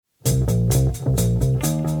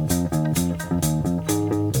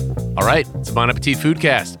All right, it's a Bon Appetit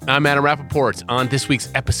Foodcast. I'm Adam Rappaport. On this week's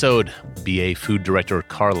episode, BA food director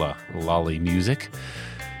Carla Lolly Music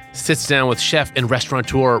sits down with chef and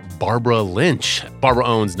restaurateur Barbara Lynch. Barbara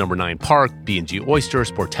owns Number 9 Park, B&G Oyster,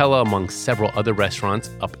 Sportella, among several other restaurants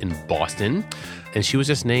up in Boston. And she was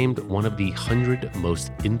just named one of the 100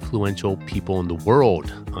 most influential people in the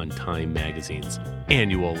world on Time Magazine's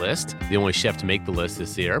annual list. The only chef to make the list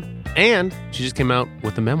this year. And she just came out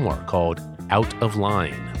with a memoir called Out of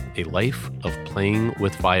Line, A Life of Playing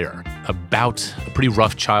with Fire, about a pretty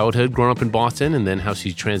rough childhood growing up in Boston and then how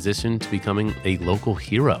she transitioned to becoming a local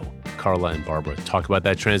hero. Carla and Barbara talk about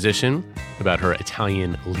that transition, about her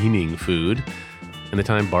Italian-leaning food, and the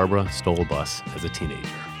time Barbara stole a bus as a teenager.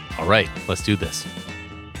 All right, let's do this.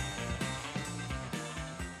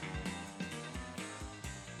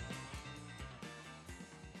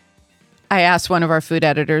 I asked one of our food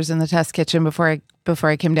editors in the test kitchen before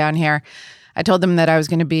I came down here. I told them that I was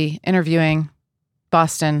going to be interviewing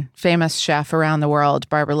Boston famous chef around the world,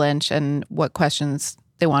 Barbara Lynch, and what questions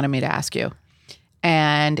they wanted me to ask you.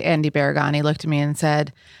 And Andy Barragani looked at me and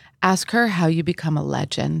said, "Ask her how you become a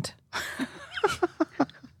legend."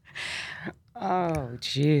 Oh,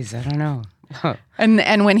 geez, I don't know.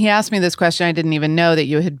 And when he asked me this question, I didn't even know that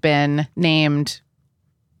you had been named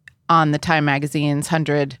on the Time Magazine's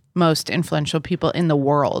 100 most influential people in the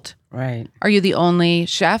world. Right. Are you the only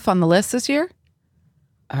chef on the list this year?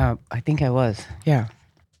 I think I was, yeah.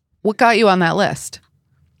 What got you on that list?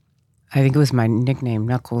 I think it was my nickname,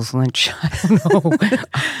 Knuckles Lynch. I don't know.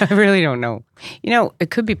 I really don't know. You know,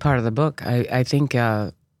 it could be part of the book. I think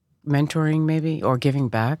mentoring maybe, or giving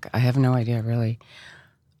back. I have no idea, really.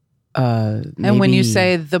 And when you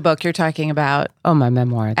say the book, you're talking about... Oh, my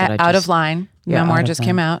memoir. Out of Line. Yeah, memoir Out of just Line.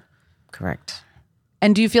 came out. Correct.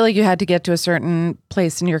 And do you feel like you had to get to a certain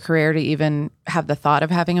place in your career to even have the thought of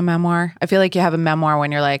having a memoir? I feel like you have a memoir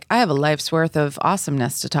when you're like, I have a life's worth of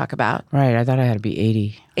awesomeness to talk about. Right. I thought I had to be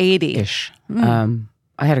 80. 80-ish.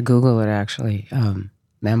 I had to Google it, actually.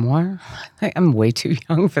 Memoir? I'm way too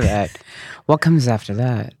young for that. What comes after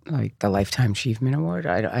that? Like the Lifetime Achievement Award?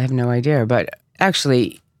 I have no idea. But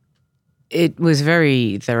actually, it was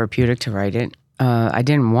very therapeutic to write it. I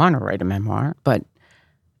didn't want to write a memoir, but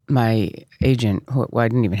my agent, I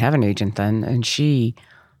didn't even have an agent then, and she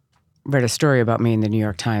read a story about me in the New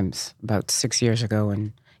York Times about 6 years ago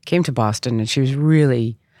and came to Boston, and she was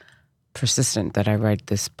really persistent that I write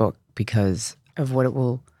this book because of what it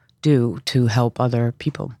will do to help other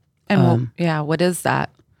people. And what is that?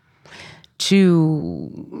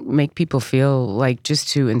 To make people feel like, just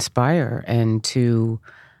to inspire and to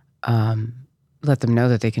let them know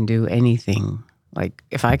that they can do anything. Like,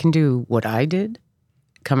 if I can do what I did,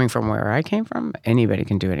 coming from where I came from, anybody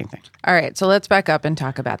can do anything. All right, so let's back up and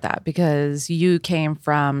talk about that, because you came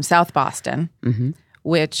from South Boston,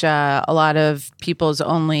 which a lot of people's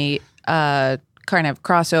only kind of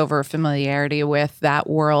crossover familiarity with that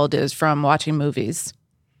world is from watching movies.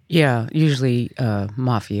 Yeah, usually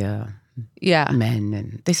mafia men,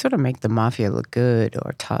 and they sort of make the mafia look good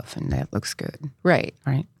or tough, and that looks good. Right.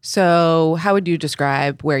 Right. So how would you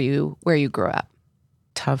describe where you grew up?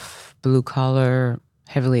 Tough, blue collar,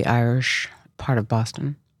 heavily Irish part of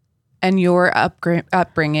Boston. And your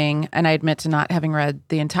upbringing, and I admit to not having read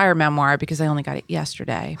the entire memoir because I only got it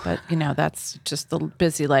yesterday, but that's just the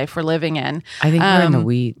busy life we're living in. I think we're in the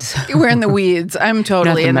weeds. We're in the weeds. I'm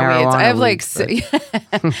totally in the weeds. I have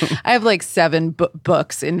I have like 7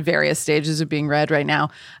 books in various stages of being read right now.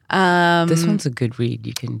 This one's a good read.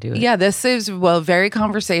 You can do it. Yeah, this is, very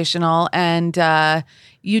conversational, and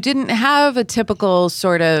you didn't have a typical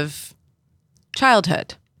sort of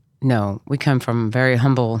childhood. No, we come from very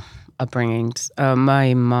humble upbringings.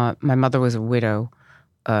 My mother was a widow,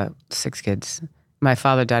 6 kids. My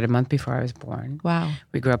father died a month before I was born. Wow.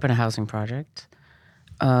 We grew up in a housing project.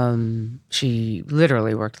 She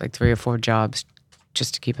literally worked like 3 or 4 jobs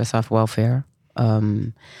just to keep us off welfare.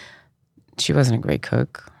 She wasn't a great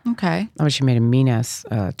cook. Okay. Oh, she made a mean-ass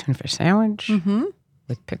tuna fish sandwich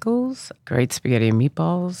with pickles, great spaghetti and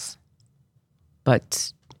meatballs.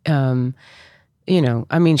 But,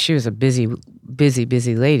 she was a busy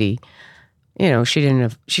lady.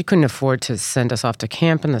 She couldn't afford to send us off to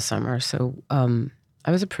camp in the summer. So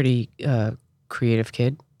I was a pretty creative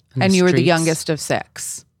kid. And you were the youngest of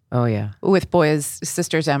 6. Oh, yeah. With boys,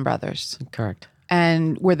 sisters, and brothers. Correct.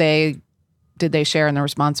 And did they share in the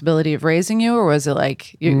responsibility of raising you, or was it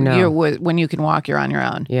like when you can walk, you're on your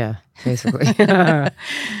own? Yeah, basically.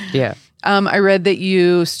 Yeah. I read that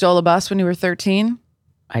you stole a bus when you were 13.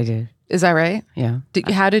 I did. Is that right? Yeah.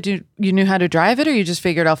 How did you knew how to drive it, or you just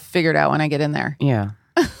figured I'll figure it out when I get in there? Yeah.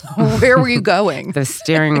 Where were you going? The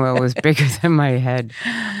steering wheel was bigger than my head.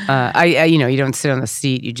 You don't sit on the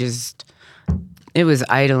seat. It was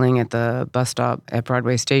idling at the bus stop at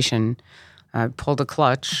Broadway Station. I pulled a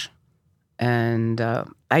clutch, and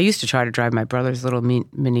I used to try to drive my brother's little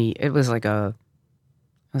mini. It was like a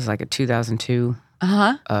 2002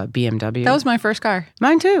 BMW. That was my first car.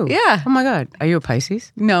 Mine too. Yeah. Oh my God. Are you a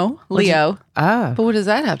Pisces? No, Leo. But what does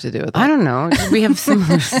that have to do with it? I don't know. We have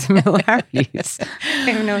similarities.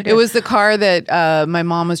 I have no idea. It was the car that my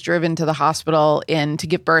mom was driven to the hospital in to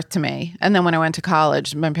give birth to me. And then when I went to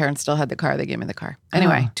college, my parents still had the car. They gave me the car.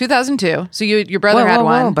 Anyway, 2002. So your brother had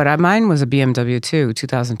one. But mine was a BMW too,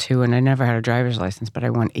 2002. And I never had a driver's license, but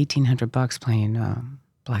I won $1,800 playing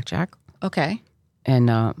blackjack. Okay.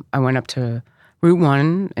 And I went up to Route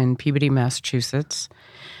 1 in Peabody, Massachusetts.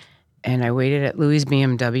 And I waited at Louis'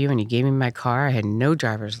 BMW, and he gave me my car. I had no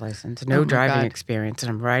driver's license, no driving experience. And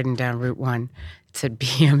I'm riding down Route 1. It said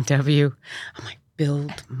BMW. I'm like,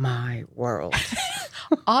 build my world.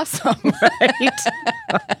 Awesome. Right?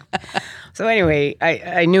 So anyway,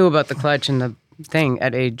 I knew about the clutch and the thing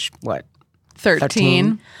at age,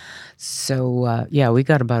 13. So, we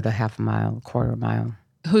got about a quarter mile.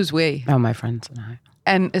 Who's we? Oh, my friends and I.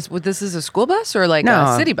 And this is a school bus or like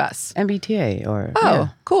a city bus? MBTA or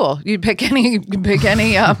Cool. You'd pick any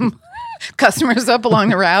customers up along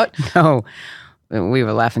the route? No, we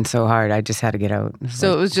were laughing so hard. I just had to get out.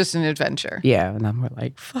 It was just an adventure. Yeah, and then we're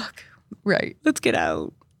like, "Fuck, right, let's get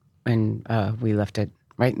out." And we left it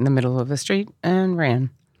right in the middle of the street and ran.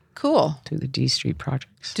 Cool. To the D Street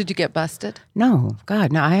projects. Did you get busted? No,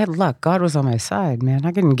 God, no. I had luck. God was on my side, man.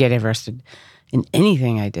 I didn't get arrested in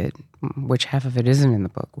anything I did, which half of it isn't in the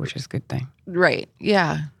book, which is a good thing. Right.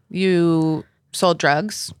 Yeah. You sold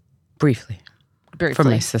drugs? Briefly. For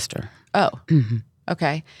my sister. Oh. Mm-hmm.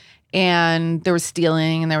 Okay. And there was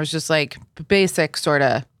stealing, and there was just like basic sort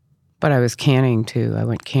of. But I was canning too. I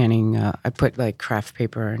went canning. I put like craft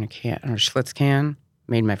paper in a Schlitz can.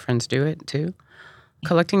 Made my friends do it too.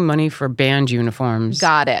 Collecting money for band uniforms.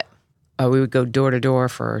 Got it. We would go door to door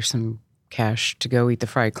for some cash to go eat the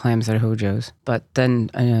fried clams at Hojo's. But then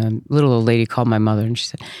a little old lady called my mother and she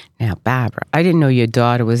said, "Now, Barbara, I didn't know your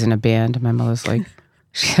daughter was in a band." And my mother's like,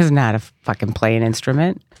 "She doesn't know how to fucking play an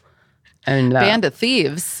instrument." And band of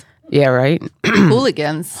thieves. Yeah, right?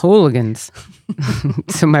 Hooligans.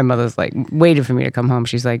 So my mother's like, waited for me to come home.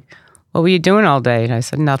 She's like, "What were you doing all day?" And I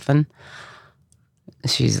said, "Nothing."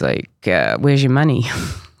 She's like, "Where's your money?"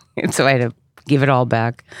 And so I had to give it all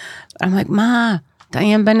back. I'm like, "Ma,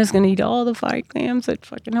 Diane Bennett's going to eat all the fried clams at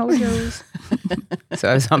fucking Hojo's." So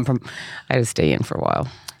I had to stay in for a while.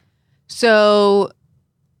 So,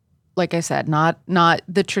 like I said, not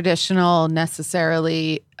the traditional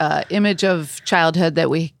necessarily image of childhood that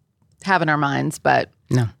we have in our minds, but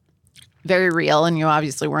no, very real. And you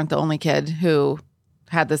obviously weren't the only kid who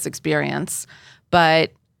had this experience.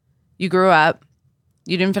 But you grew up,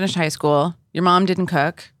 you didn't finish high school, your mom didn't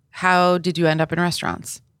cook. How did you end up in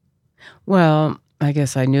restaurants? Well, I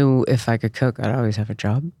guess I knew if I could cook, I'd always have a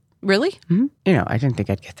job. Really? Mm-hmm. I didn't think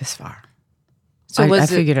I'd get this far. So I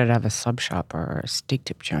figured I'd have a sub shop or a steak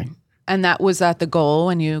tip joint. And was that the goal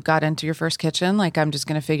when you got into your first kitchen? Like, I'm just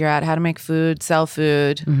going to figure out how to make food, sell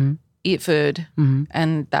food, mm-hmm. eat food, mm-hmm.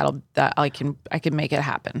 and that I can make it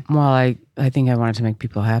happen. Well, I think I wanted to make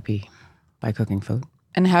people happy by cooking food.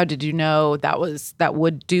 And how did you know that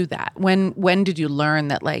would do that? When did you learn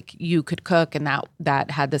that like you could cook and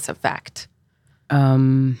that had this effect?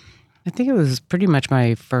 I think it was pretty much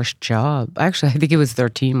my first job. Actually, I think it was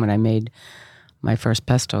 13 when I made my first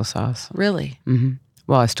pesto sauce. Really? Mm-hmm.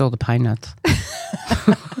 Well, I stole the pine nuts.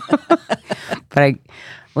 But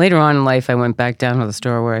later on in life, I went back down to the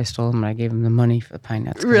store where I stole them and I gave them the money for the pine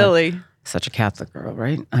nuts. Really? Such a Catholic girl,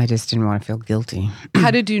 right? I just didn't want to feel guilty.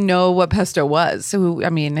 How did you know what pesto was? So, I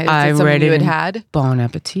mean, is it something you had? Bon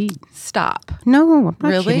Appetit. Stop. No, I'm not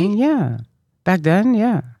really? kidding. Yeah. Back then,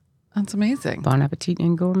 yeah. That's amazing. Bon Appetit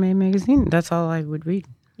and Gourmet magazine. That's all I would read.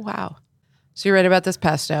 Wow. So you read about this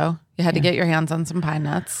pesto. You had to get your hands on some pine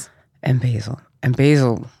nuts. And basil. And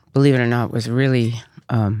basil, believe it or not, was really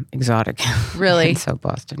exotic. Really? In South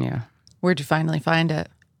Boston, yeah. Where'd you finally find it?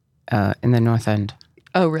 In the North End.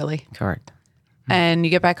 Oh, really? Correct. And you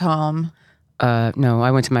get back home? No,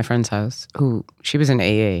 I went to my friend's house, she was in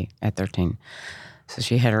AA at 13. So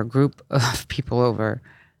she had her group of people over,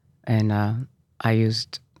 and I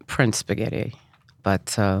used Prince spaghetti.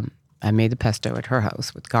 But I made the pesto at her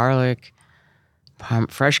house with garlic,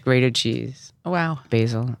 fresh grated cheese. Wow.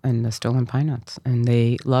 Basil, and the stolen pine nuts. And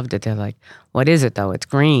they loved it. They're like, "What is it, though? It's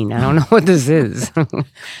green. I don't know what this is."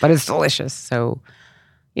 But it's delicious. So,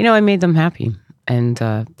 I made them happy. And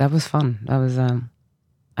that was fun. That was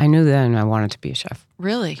I knew then I wanted to be a chef.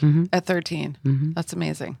 Really? Mhm. At 13? Mhm. That's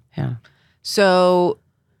amazing. Yeah. So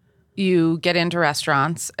you get into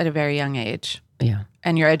restaurants at a very young age, Yeah.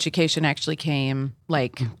 and your education actually came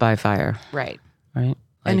like, By fire, right. right?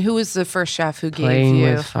 And Like who was the first chef who gave playing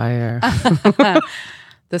you? with fire.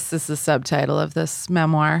 This is the subtitle of this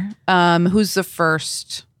memoir. Who's the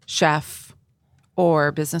first chef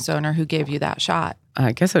or business owner who gave you that shot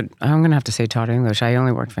I guess I'm going to have to say Todd English. I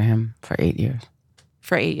only worked for him for 8 years.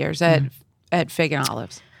 for 8 years at Fig and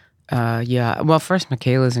Olives? Yeah. Well, first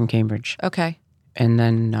Michaela's in Cambridge, Okay. and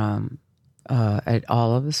then at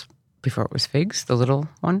Olives before it was Figs, the little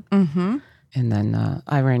one. Mm-hmm. And then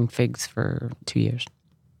I ran Figs for 2 years.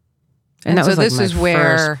 And that so was like this my is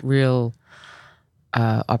where- first real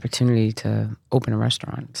opportunity to open a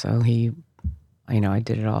restaurant. So I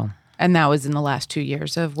did it all. And that was in the last 2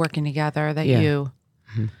 years of working together that Yeah. you...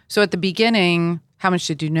 Mhm. So at the beginning, how much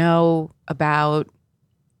did you know about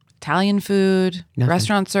Italian food, Nothing.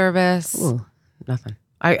 restaurant service? Ooh, nothing.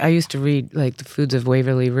 I used to read like the Foods of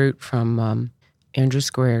Waverly Route from Andrew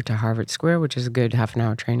Square to Harvard Square, which is a good half an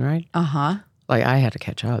hour train ride. Uh-huh. Like I had to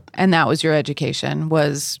catch up. And that was your education,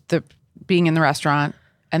 was the being in the restaurant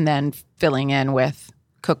and then filling in with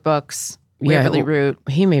cookbooks, Waverly Route.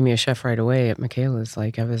 He made me a chef right away at Michaela's.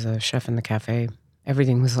 Like I was a chef in the cafe.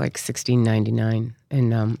 Everything was like $16.99,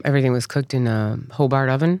 and everything was cooked in a Hobart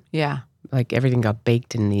oven. Yeah, Like everything got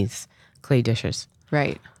baked in these clay dishes.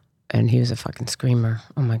 right. And he was a fucking screamer.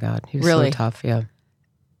 Oh my God, he was Really? so tough. Yeah.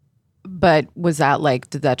 But was that like,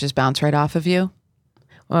 did that just bounce right off of you?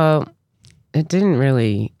 Well, it didn't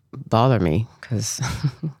really bother me because,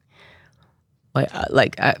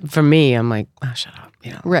 for me, I'm like, oh, shut up.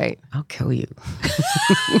 Right. I'll kill you.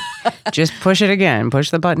 Just push it again. Push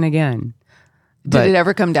the button again. Did it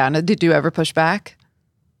ever come down? Did you ever push back?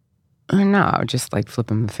 No, I would just like flip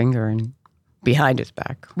him the finger and behind his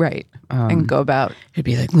back. Right. And go about. He'd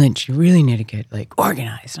be like, Lynch, you really need to get like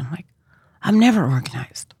organized. I'm like, I'm never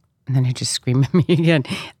organized. And then he'd just scream at me again.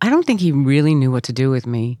 I don't think he really knew what to do with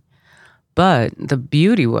me. But the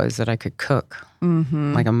beauty was that I could cook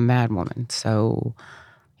like a mad woman. So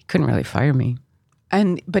he couldn't really fire me.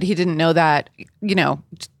 But he didn't know that,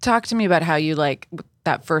 talk to me about how you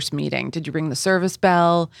that first meeting. Did you ring the service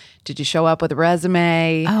bell? Did you show up with a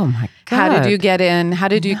resume? Oh my God. How did you get in? How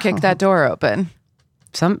did you kick that door open?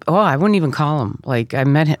 I wouldn't even call him. Like I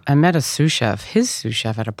met a sous chef, his sous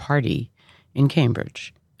chef at a party in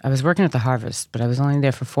Cambridge. I was working at the Harvest, but I was only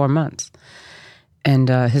there for 4 months. And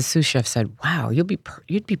his sous chef said, "Wow, you'd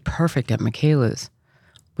be perfect at Michaela's.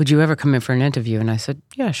 Would you ever come in for an interview?" And I said,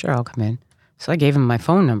 "Yeah, sure, I'll come in." So I gave him my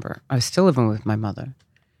phone number. I was still living with my mother.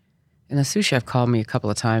 And the sous chef called me a couple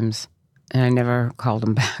of times, and I never called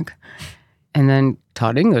him back. And then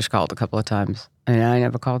Todd English called a couple of times, and I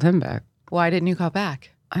never called him back. Why didn't you call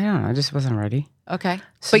back? I don't know. I just wasn't ready. Okay.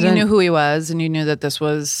 So But you then- knew who he was, and you knew that this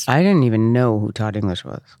was... I didn't even know who Todd English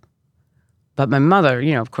was. But my mother,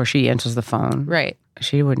 of course, she answers the phone. Right.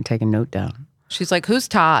 She wouldn't take a note down. She's like, who's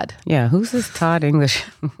Todd? Yeah, who's this Todd English?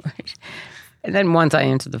 And then once I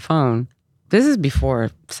answered the phone, this is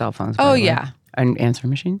before cell phones. by Oh, the way, yeah. and answering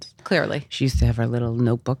machines. Clearly. She used to have her little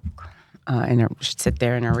notebook, and she'd sit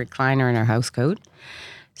there in her recliner in her house coat.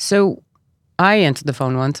 So I answered the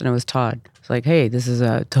phone once, and it was Todd. It's like, "Hey, this is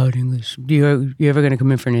Todd English. You ever going to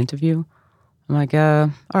come in for an interview?" I'm like,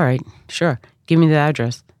 all right, sure. Give me the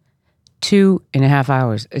address. 2.5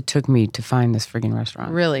 hours it took me to find this friggin'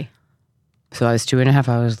 restaurant. Really? So I was 2.5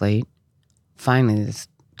 hours late. Finally, this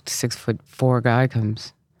 6'4" guy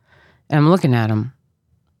comes, and I'm looking at him,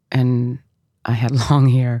 and I had long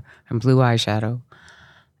hair and blue eyeshadow,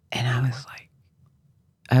 and I was like,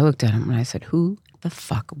 I looked at him and I said, "Who the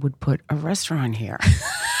fuck would put a restaurant here?"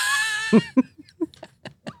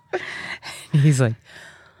 And he's like,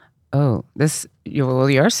 "Oh,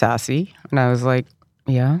 you're sassy," and I was like,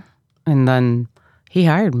 "Yeah," and then he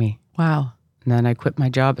hired me. Wow. And then I quit my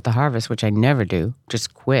job at the Harvest, which I never do.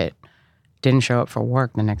 Just quit. Didn't show up for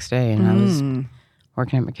work the next day. And I was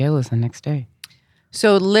working at Michaela's the next day.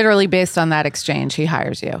 So literally based on that exchange, he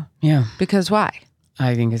hires you. Yeah. Because why?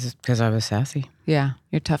 I think it's because I was sassy. Yeah.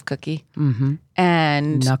 You're a tough cookie. Mm-hmm.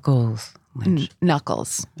 And Knuckles. Lynch.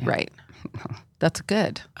 knuckles. Right. That's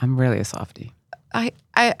good. I'm really a softie.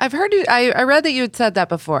 I've heard you. I read that you had said that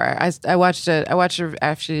before. I watched a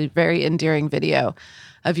actually very endearing video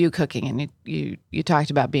of you cooking, and you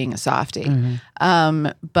talked about being a softie. Mm-hmm.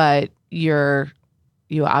 But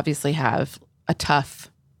you obviously have a tough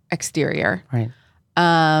exterior. Right.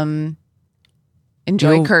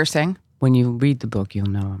 Enjoy cursing When you read the book, you'll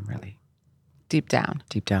know I'm really deep down,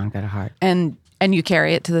 got a heart. and you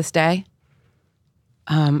carry it to this day.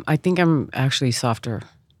 I think I'm actually softer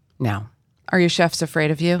now. Are your chefs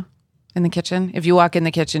afraid of you in the kitchen? If you walk in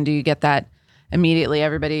the kitchen, do you get that immediately?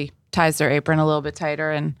 Everybody ties their apron a little bit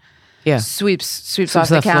tighter and sweeps off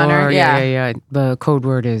the counter. Floor. Yeah. The code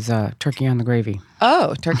word is turkey on the gravy.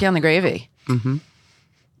 Oh, turkey on the gravy. Mm-hmm.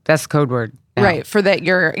 That's the code word. Now. Right, for that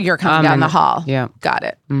you're coming down the hall. Yeah. Got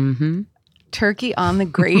it. Mm-hmm. Turkey on the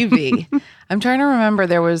gravy. I'm trying to remember,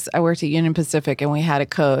 I worked at Union Pacific and we had a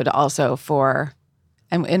code also for,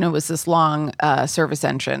 and it was this long service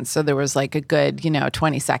entrance. So there was like a good,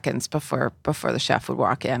 20 seconds before the chef would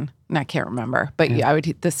walk in. And I can't remember. But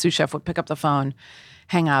the sous chef would pick up the phone,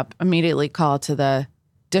 hang up, immediately call to the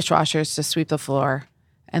dishwashers to sweep the floor.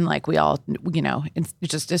 And like we all,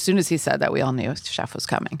 just as soon as he said that, we all knew the chef was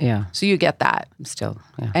coming. Yeah. So you get that. Still,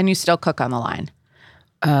 yeah. And you still cook on the line.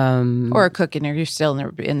 Or cooking, or you're still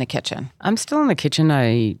in the kitchen? I'm still in the kitchen.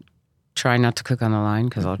 I try not to cook on the line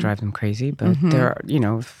because I'll drive them crazy. But there are,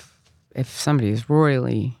 if somebody is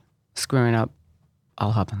royally screwing up,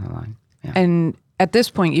 I'll hop on the line. Yeah. And at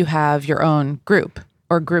this point, you have your own group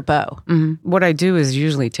or group O. Mm-hmm. What I do is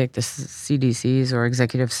usually take the CDCs or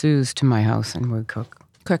executive sous to my house and we cook.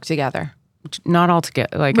 Cook together. Not all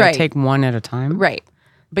together. Like I take one at a time. Right.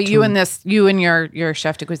 But you and your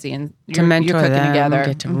chef de cuisine, to mentor you're cooking them, together.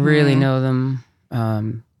 Get to really know them,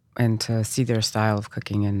 and to see their style of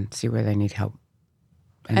cooking and see where they need help,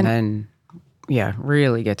 and then,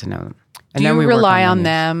 really get to know them. And do then you we rely work on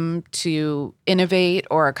them to innovate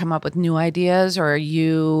or come up with new ideas, or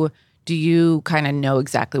do you kind of know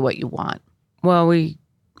exactly what you want? Well,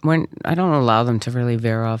 when I don't allow them to really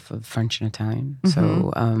veer off of French and Italian,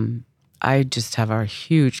 so I just have our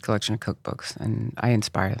huge collection of cookbooks, and I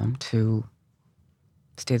inspire them to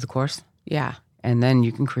stay the course. Yeah. And then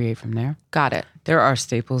you can create from there. Got it. There are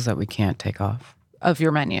staples that we can't take off of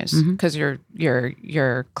your menus because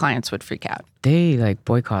your clients would freak out. They like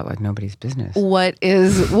boycott like nobody's business. What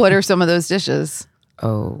are some of those dishes?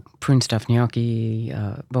 Oh, prune stuffed gnocchi,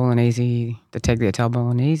 bolognese, the tagliatelle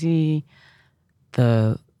bolognese,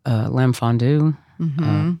 the lamb fondue,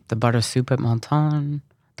 the butter soup at Montagne,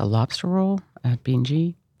 the lobster roll at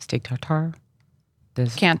B&G, steak tartare.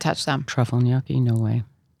 Can't touch them. Truffle gnocchi, no way.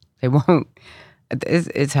 They won't.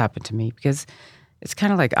 It's happened to me because it's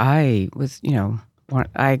kind of like I was,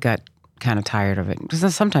 I got kind of tired of it.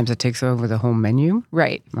 Because sometimes it takes over the whole menu.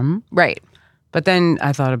 Right. Mm-hmm. Right. But then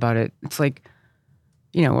I thought about it. It's like,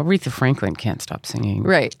 Aretha Franklin can't stop singing.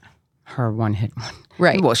 Right. Her one-hit wonder.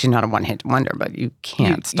 Right. Well, she's not a one-hit wonder, but you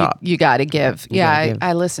can't stop. You got to give.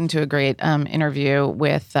 I listened to a great interview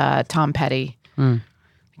with Tom Petty like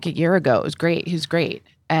a year ago. It was great. He was great.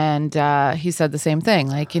 And he said the same thing.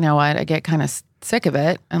 Like, you know what? I get kind of sick of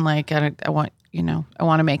it. And like, I want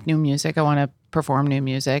to make new music. I want to perform new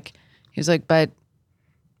music. He's like, but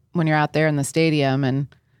when you're out there in the stadium and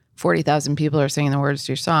 40,000 people are singing the words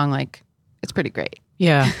to your song, like, it's pretty great.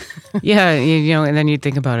 Yeah. Yeah. And then you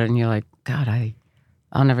think about it and you're like, God,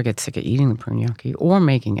 I'll never get sick of eating the prune gnocchi or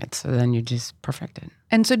making it. So then you just perfect it.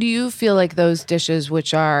 And so do you feel like those dishes,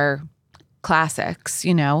 which are classics,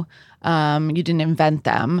 you didn't invent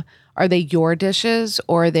them, are they your dishes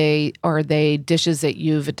or are they dishes that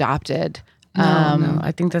you've adopted? No,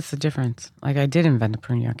 I think that's the difference. Like I did invent the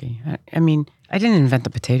prune gnocchi. I mean, I didn't invent the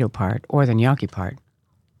potato part or the gnocchi part,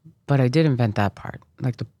 but I did invent that part,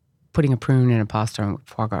 like the putting a prune in a pasta with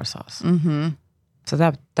foie gras sauce. Mm-hmm.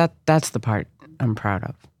 So that's the part I'm proud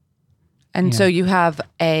of. And so you have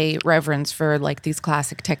a reverence for like these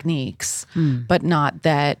classic techniques, but not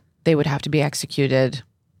that they would have to be executed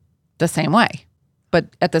the same way. But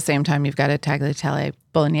at the same time, you've got a tagliatelle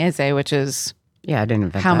bolognese, which is I didn't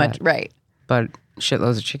invent how that. much, right? But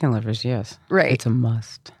shitloads of chicken livers, yes, right. It's a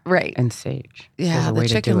must, right? And sage, yeah. The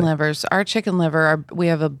chicken livers, our chicken liver, we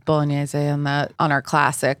have a bolognese on our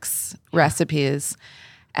classics recipes,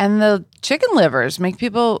 and the chicken livers make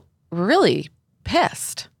people really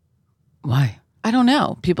pissed. Why? I don't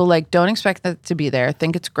know. People don't expect that to be there,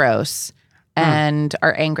 think it's gross, and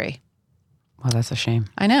are angry. Well, that's a shame.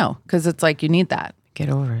 I know, because it's like you need that. Get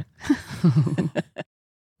over it.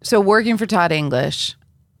 So working for Todd English,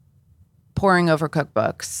 poring over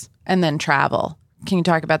cookbooks, and then travel. Can you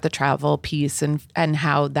talk about the travel piece and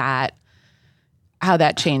how that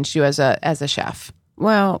changed you as a chef?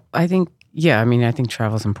 Well, I think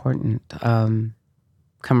travel's important.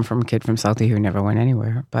 Coming from a kid from Southie who never went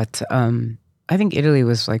anywhere, but I think Italy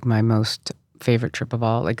was like my most favorite trip of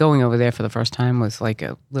all. Like going over there for the first time was like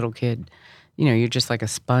a little kid. You're just like a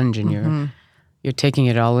sponge and you're taking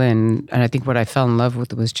it all in. And I think what I fell in love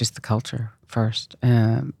with was just the culture first.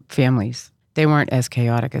 Families. They weren't as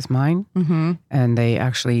chaotic as mine. Mm-hmm. And they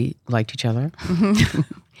actually liked each other.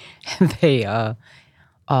 Mm-hmm. They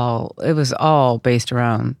it was all based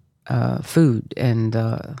around food and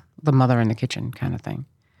the mother in the kitchen kind of thing.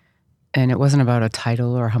 And it wasn't about a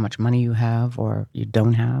title or how much money you have or you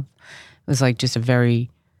don't have. It was like just a very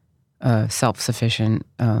self-sufficient,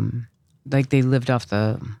 like they lived off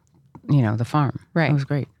the farm. Right. It was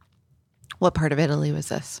great. What part of Italy was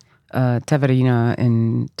this? Teverina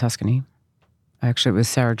in Tuscany. Actually, it was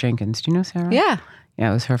Sarah Jenkins. Do you know Sarah? Yeah. Yeah,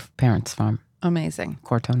 it was her parents' farm. Amazing.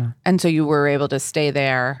 Cortona. And so you were able to stay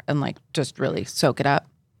there and like just really soak it up?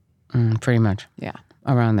 Pretty much. Yeah.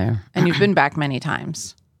 Around there. And you've been back many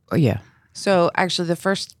times. Oh, yeah. So actually the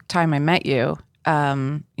first time I met you,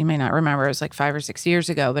 you may not remember, it was like 5 or 6 years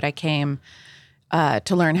ago, but I came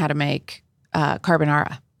to learn how to make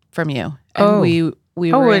carbonara from you. And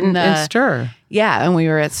we were in Stir. Yeah, and we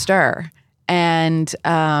were at Stir. And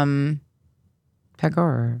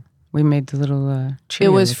Pegor. We made the little it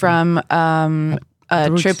was from a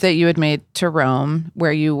trip that you had made to Rome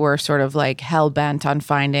where you were sort of like hell-bent on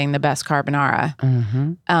finding the best carbonara.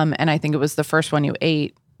 Mm-hmm. And I think it was the first one you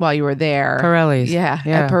ate while you were there. Pirelli's. Yeah,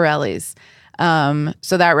 at Pirelli's.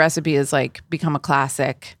 So that recipe has like become a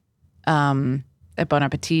classic. At Bon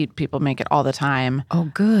Appetit, people make it all the time. Oh,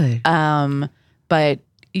 good. But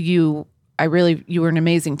you were an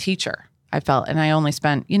amazing teacher, I felt, and I only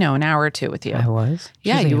spent, an hour or two with you. I was?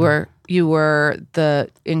 Yeah, you were the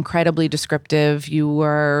incredibly descriptive.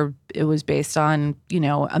 It was based on,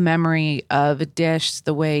 a memory of a dish,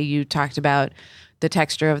 the way you talked about the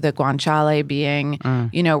texture of the guanciale being,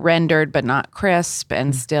 rendered but not crisp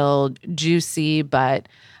and still juicy, but,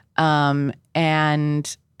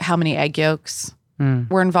 and how many egg yolks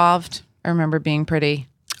were involved. I remember being pretty.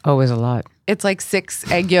 Oh, it was a lot. It's like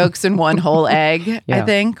 6 egg yolks and 1 whole egg, I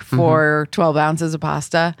think, for 12 ounces of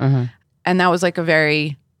pasta. Mm-hmm. And that was like a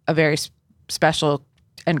very special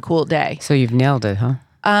and cool day. So you've nailed it, huh?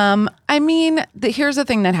 I mean, here's the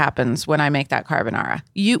thing that happens when I make that carbonara.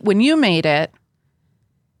 When you made it,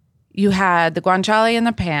 you had the guanciale in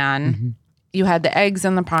the pan, you had the eggs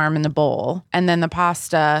and the parm in the bowl, and then the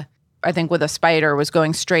pasta, I think with a spider, was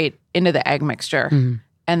going straight into the egg mixture.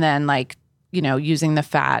 And then like, using the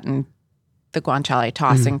fat and the guanciale,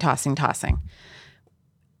 tossing.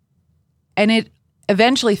 And it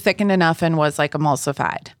eventually thickened enough and was like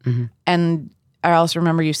emulsified. And I also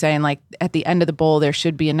remember you saying like at the end of the bowl, there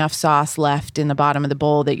should be enough sauce left in the bottom of the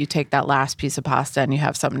bowl that you take that last piece of pasta and you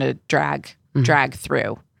have something to drag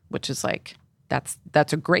through, which is like, that's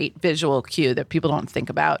a great visual cue that people don't think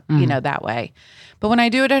about, that way. But when I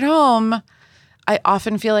do it at home, I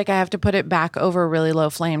often feel like I have to put it back over a really low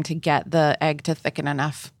flame to get the egg to thicken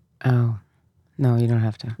enough. Oh, no, you don't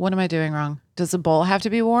have to. What am I doing wrong? Does the bowl have to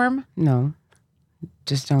be warm? No.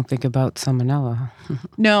 Just don't think about salmonella.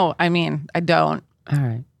 No, I mean, I don't. All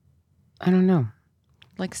right. I don't know.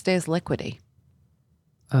 Like stays liquidy.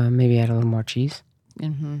 Maybe add a little more cheese.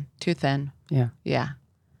 Too thin. Yeah. Yeah.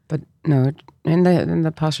 But no, and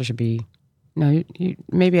the pasta should be, no, you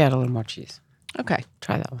maybe add a little more cheese. Okay.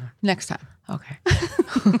 Try that one. Next time. Okay.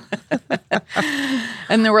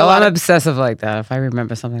 And there were I'm obsessive like that. If I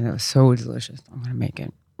remember something that was so delicious, I'm going to make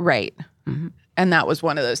it. Right. And that was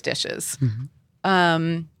one of those dishes.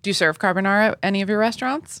 Do you serve carbonara at any of your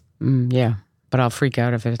restaurants? Yeah, but I'll freak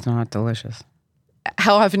out if it's not delicious.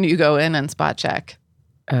 How often do you go in and spot check?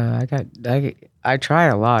 I try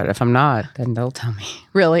a lot. If I'm not, then they'll tell me.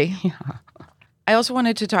 Really? Yeah. I also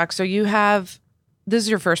wanted to talk. So this is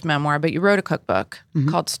your first memoir, but you wrote a cookbook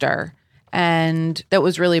called Stir, and that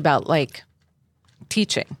was really about like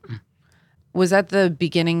teaching. Was that the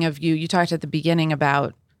beginning of you talked at the beginning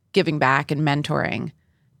about giving back and mentoring.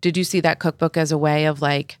 Did you see that cookbook as a way of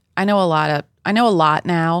like, I know a lot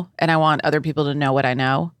now and I want other people to know what I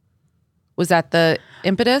know? Was that the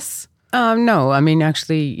impetus? No, I mean,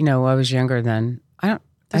 actually, I was younger then. It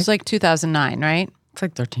was like 2009, right? It's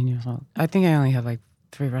like 13 years old. I think I only had like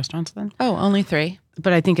 3 restaurants then. Oh, only 3.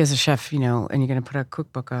 But I think as a chef, and you're going to put a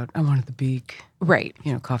cookbook out, I wanted the big, right,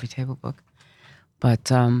 coffee table book.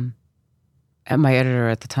 But at my editor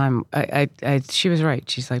at the time, she was right.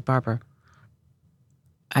 She's like, Barbara,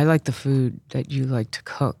 I like the food that you like to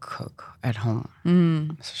cook at home.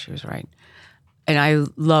 So she was right. And I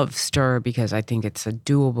love Stir because I think it's a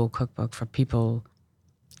doable cookbook for people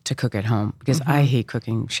to cook at home because I hate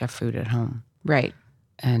cooking chef food at home. Right.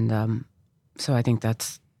 And so I think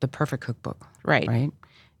that's the perfect cookbook. Right. Right.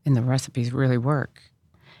 And the recipes really work.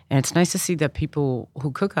 And it's nice to see that people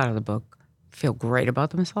who cook out of the book feel great about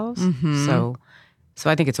themselves. So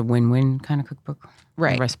I think it's a win-win kind of cookbook.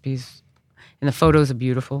 Right. The recipes and the photos are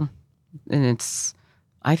beautiful. And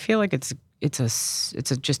I feel like it's just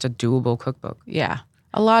a doable cookbook. Yeah.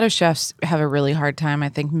 A lot of chefs have a really hard time, I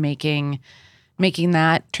think, making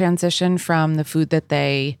that transition from the food that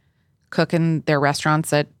they cook in their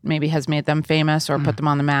restaurants that maybe has made them famous or put them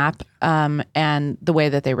on the map, and the way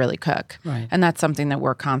that they really cook. Right. And that's something that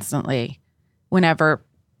we're constantly, whenever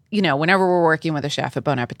we're working with a chef at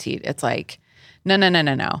Bon Appetit, it's like, no.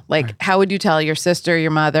 Like, how would you tell your sister,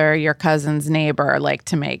 your mother, your cousin's neighbor, like,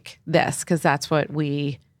 to make this? Because that's what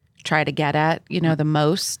we try to get at, the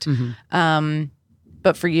most.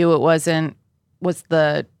 But for you, it wasn't. Was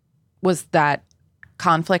that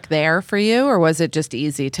conflict there for you, or was it just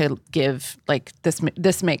easy to give, like,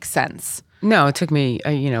 this makes sense? No, it took me.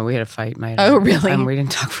 We had a fight. Oh, really? We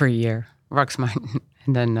didn't talk for a year. Rock's mine,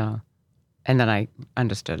 and then I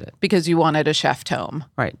understood it Because you wanted a chef tome,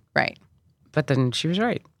 right. But then she was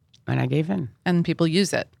right, and I gave in. And people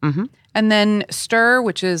use it. And then Stir,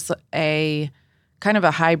 which is a kind of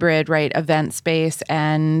a hybrid, right? Event space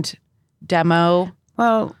and demo.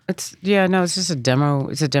 Well, it's just a demo.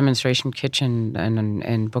 It's a demonstration kitchen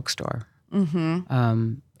and bookstore.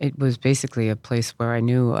 It was basically a place where I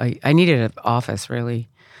knew I needed an office, really,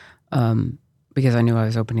 because I knew I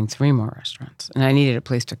was opening 3 more restaurants, and I needed a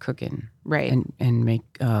place to cook in, right, and make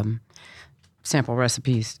sample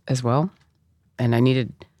recipes as well. And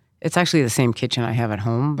it's actually the same kitchen I have at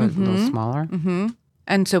home, but a little smaller.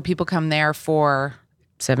 And so people come there for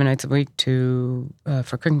 7 nights a week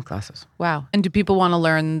for cooking classes. Wow. And do people want to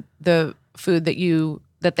learn the food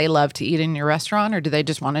that they love to eat in your restaurant, or do they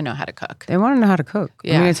just want to know how to cook? They want to know how to cook.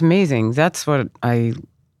 Yeah. I mean, it's amazing. That's what I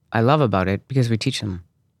love about it, because we teach them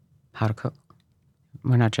how to cook.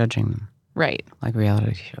 We're not judging them. Right. Like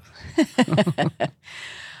reality shows.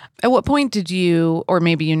 At what point did you, or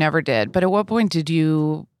maybe you never did, but at what point did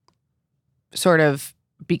you sort of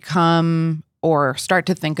become or start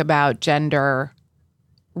to think about gender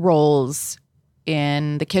roles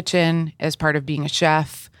in the kitchen as part of being a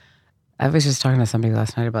chef? I was just talking to somebody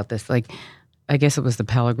last night about this. Like, I guess it was the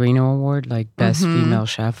Pellegrino Award, like Best Female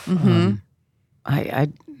Chef. I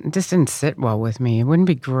this didn't sit well with me. It wouldn't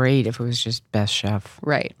be great if it was just Best Chef.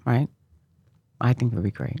 Right. Right? I think it would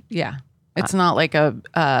be great. Yeah. It's not like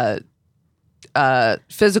a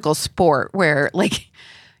physical sport where, like,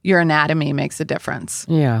 your anatomy makes a difference.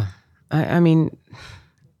 Yeah. I mean,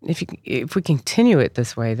 if we continue it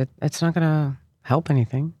this way, that's not going to help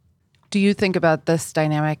anything. Do you think about this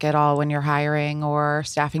dynamic at all when you're hiring or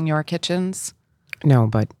staffing your kitchens? No,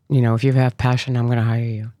 but, if you have passion, I'm going to hire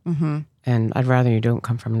you. And I'd rather you don't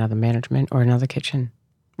come from another management or another kitchen.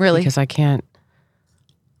 Really? Because I don't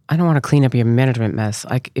want to clean up your management mess.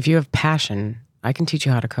 If you have passion, I can teach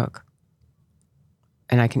you how to cook.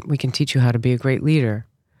 And we can teach you how to be a great leader.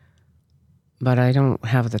 But I don't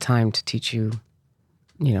have the time to teach you,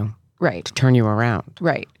 right, to turn you around.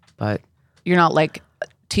 Right. But you're not like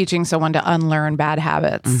teaching someone to unlearn bad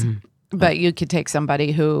habits. But you could take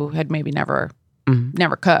somebody who had maybe never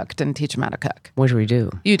cooked and teach them how to cook. What do we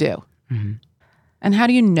do? You do. And how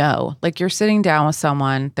do you know? Like, you're sitting down with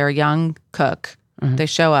someone, they're a young cook, they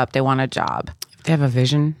show up, they want a job. If they have a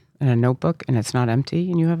vision and a notebook and it's not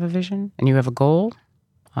empty, and you have a vision and you have a goal,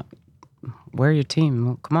 we're your team.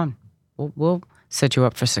 Well, come on. We'll set you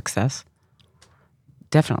up for success.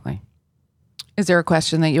 Definitely. Is there a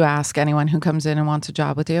question that you ask anyone who comes in and wants a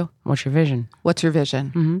job with you? What's your vision? What's your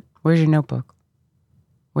vision? Where's your notebook?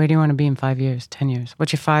 Where do you want to be in 5 years, 10 years?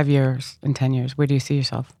 What's your 5 years and 10 years? Where do you see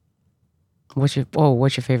yourself? What's your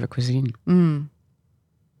favorite cuisine?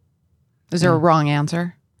 Is there a wrong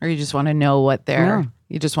answer? Or you just want to know No.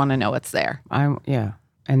 You just want to know what's there? Yeah.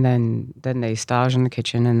 And then they stage in the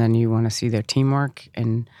kitchen, and then you want to see their teamwork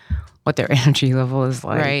and what their energy level is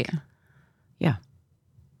like. Right. Yeah.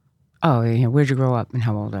 Oh, yeah. Where'd you grow up and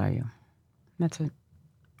how old are you? That's it.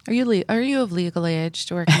 Are you of legal age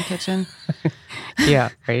to work in the kitchen? Yeah,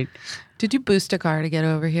 right. Did you boost a car to get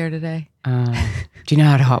over here today? Do you know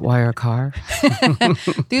how to hotwire a car?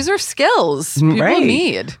 These are skills people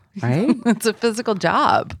need. Right? It's a physical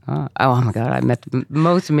job. Oh my God. I met the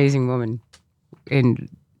most amazing woman.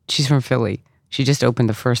 She's from Philly. She just opened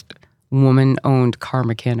the first woman-owned car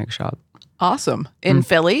mechanic shop. Awesome. In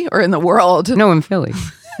Philly or in the world? No, in Philly.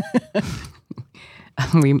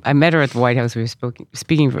 I met her at the White House. We were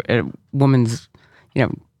speaking for a woman's,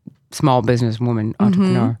 small business woman,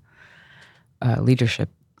 entrepreneur leadership.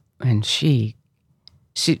 And she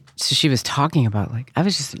was talking about, like, I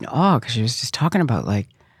was just in awe because she was just talking about, like,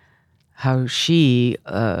 how she,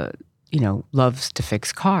 loves to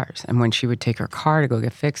fix cars. And when she would take her car to go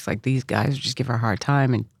get fixed, like, these guys would just give her a hard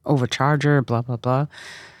time and overcharge her, blah, blah, blah.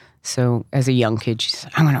 So as a young kid, she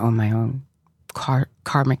said, I'm going to own my own car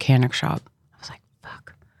mechanic shop. I was like,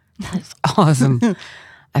 fuck, that's awesome.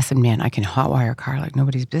 I said, man, I can hotwire a car like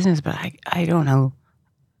nobody's business, but I don't know.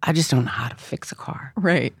 I just don't know how to fix a car.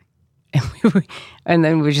 Right. And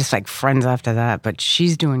then we were just like friends after that. But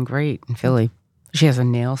she's doing great in Philly. She has a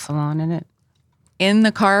nail salon in it. In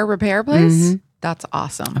the car repair place? That's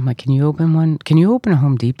awesome. I'm like, can you open one? Can you open a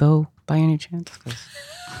Home Depot by any chance? 'Cause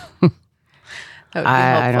That would be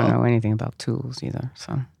I don't helpful. know anything about tools either.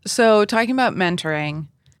 So talking about mentoring,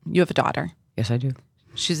 you have a daughter. Yes, I do.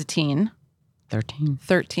 She's a teen, 13.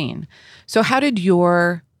 13. So how did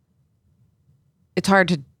it's hard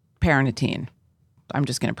to parent a teen. I'm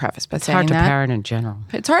just going to preface by It's saying hard to that. parent in general.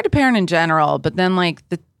 It's hard to parent in general, but then like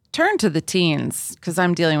the turn to the teens, because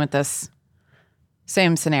I'm dealing with this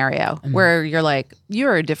same scenario where you're like, you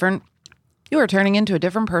are turning into a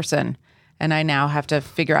different person, and I now have to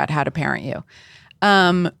figure out how to parent you.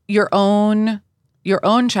 Your own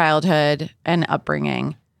childhood and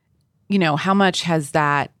upbringing, how much does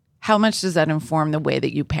that inform the way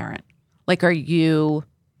that you parent? Like, are you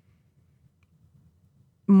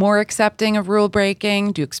more accepting of rule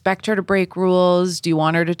breaking? Do you expect her to break rules? Do you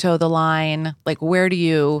want her to toe the line? Like, where do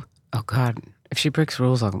you? Oh God, if she breaks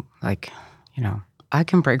rules, I'm like, I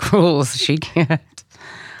can break rules. She can't.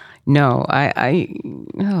 No,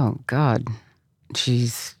 oh God,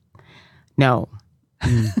 no.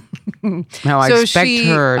 No, I So expect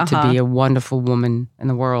her to uh-huh. be a wonderful woman in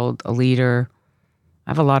the world, a leader.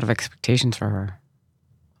 I have a lot of expectations for her.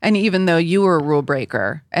 And even though you were a rule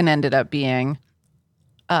breaker and ended up being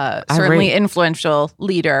certainly influential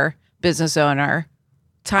leader, business owner,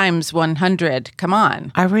 times 100, come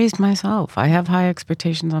on. I raised myself. I have high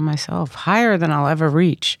expectations on myself, higher than I'll ever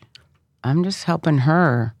reach. I'm just helping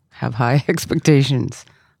her have high expectations,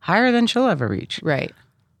 higher than she'll ever reach. Right.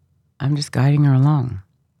 I'm just guiding her along.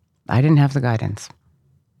 I didn't have the guidance.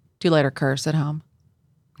 Do you let her curse at home?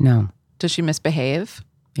 No. Does she misbehave?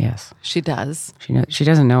 Yes. She does. She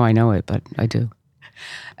doesn't know I know it, but I do.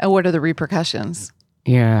 And what are the repercussions?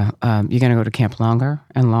 Yeah. You're going to go to camp longer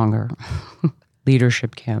and longer.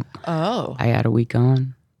 Leadership camp. Oh. I add a week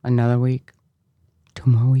on, another week, 2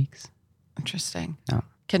 more weeks. Interesting. No.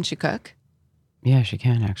 Can she cook? Yeah, she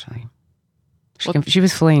can actually. She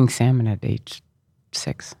was filleting salmon at age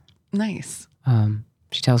 6. Nice.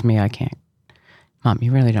 She tells me I can't. Mom,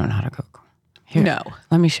 you really don't know how to cook. Here, No.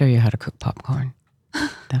 let me show you how to cook popcorn.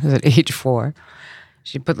 That was at age 4.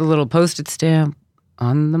 She put the little Post-it stamp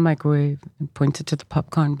on the microwave and points it to the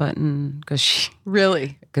popcorn button because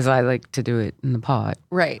I like to do it in the pot.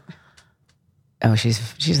 Right. Oh,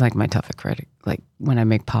 she's like my toughest critic. Like when I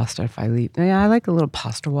make pasta, if I leave, I like a little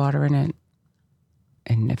pasta water in it.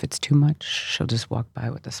 And if it's too much, she'll just walk by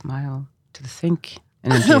with a smile to the sink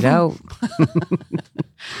and empty it out.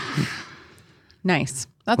 Nice.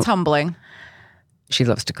 That's humbling. She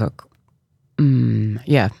loves to cook.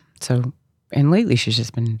 Yeah. So, and lately she's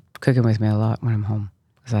just been cooking with me a lot when I'm home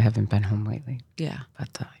because I haven't been home lately. Yeah. But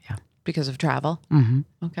yeah. Because of travel? Mm-hmm.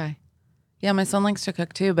 Okay. Yeah, my son likes to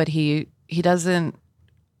cook too, but he doesn't,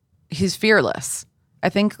 he's fearless. I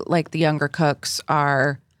think like the younger cooks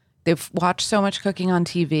they've watched so much cooking on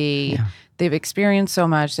TV. Yeah. They've experienced so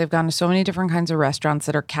much. They've gone to so many different kinds of restaurants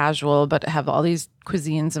that are casual, but have all these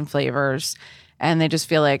cuisines and flavors. And they just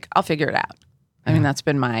feel like, I'll figure it out. I mean, that's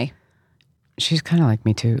been She's kind of like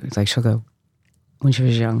me too. It's like she'll go, when she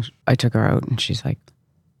was young, I took her out and she's like,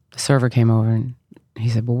 the server came over and he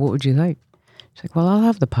said, well, what would you like? She's like, well, I'll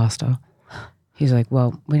have the pasta. He's like,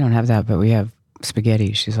 well, we don't have that, but we have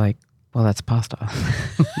spaghetti. She's like, well, that's pasta.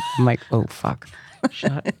 I'm like, oh, fuck.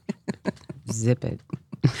 Shut. Zip it.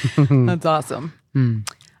 That's awesome. All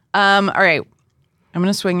right. I'm going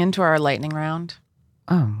to swing into our lightning round.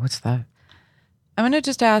 Oh, what's that? I'm going to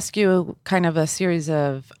just ask you kind of a series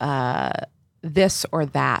of this or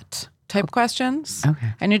that type questions.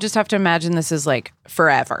 Okay. And you just have to imagine this is like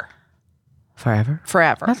forever. Forever?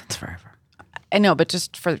 Forever. Nothing's forever. I know, but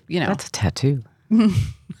just for, That's a tattoo.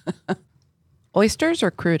 Oysters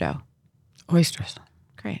or crudo? Oysters.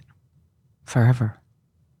 Great. Forever.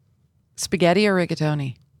 Spaghetti or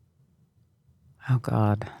rigatoni? Oh,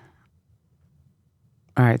 God.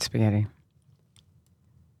 All right, spaghetti.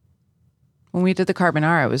 When we did the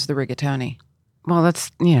carbonara, it was the rigatoni. Well,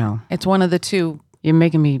 that's, It's one of the two. you're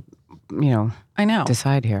making me, I know.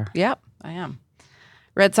 decide here. Yep, I am.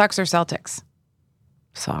 Red Sox or Celtics?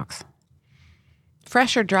 Socks.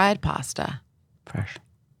 Fresh or dried pasta? Fresh.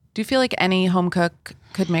 Do you feel like any home cook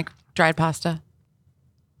could make dried pasta?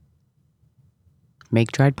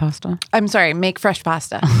 Make dried pasta? I'm sorry, make fresh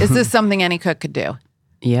pasta. Is this something any cook could do?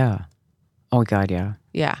 Yeah. Oh, God, yeah.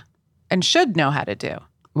 Yeah. And should know how to do.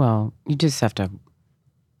 Well, you just have to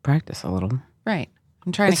practice a little. Right.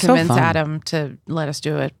 I'm trying It's to so convince fun. Adam to let us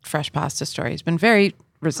do a fresh pasta story. He's been very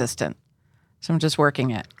resistant. So I'm just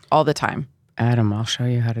working it all the time. Adam, I'll show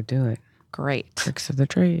you how to do it. Great. Tricks of the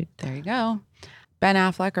trade. There you go. Ben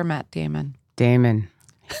Affleck or Matt Damon? Damon.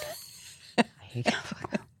 I hate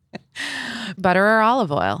Butter or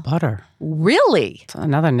olive oil? Butter. Really? It's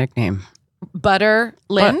another nickname. Butter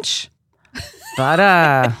Lynch?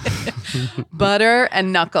 Butter. Butter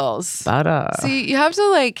and Knuckles. Butter. See, you have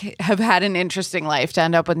to have had an interesting life to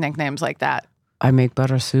end up with nicknames like that. I make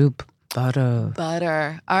butter soup. Butter.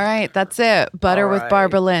 Butter. All right, that's it. Butter All with right.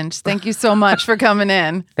 Barbara Lynch. Thank you so much for coming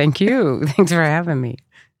in. Thank you. Thanks for having me.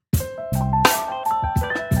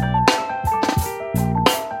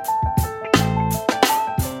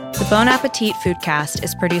 The Bon Appetit Foodcast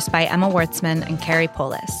is produced by Emma Wertzman and Carrie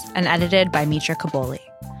Polis and edited by Mitra Kaboli.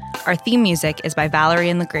 Our theme music is by Valerie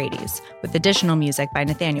and the Grady's, with additional music by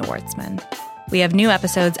Nathaniel Wertzman. We have new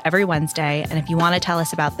episodes every Wednesday, and if you want to tell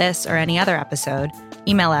us about this or any other episode,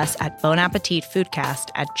 email us at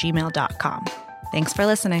bonappetitfoodcast@gmail.com. Thanks for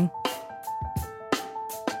listening.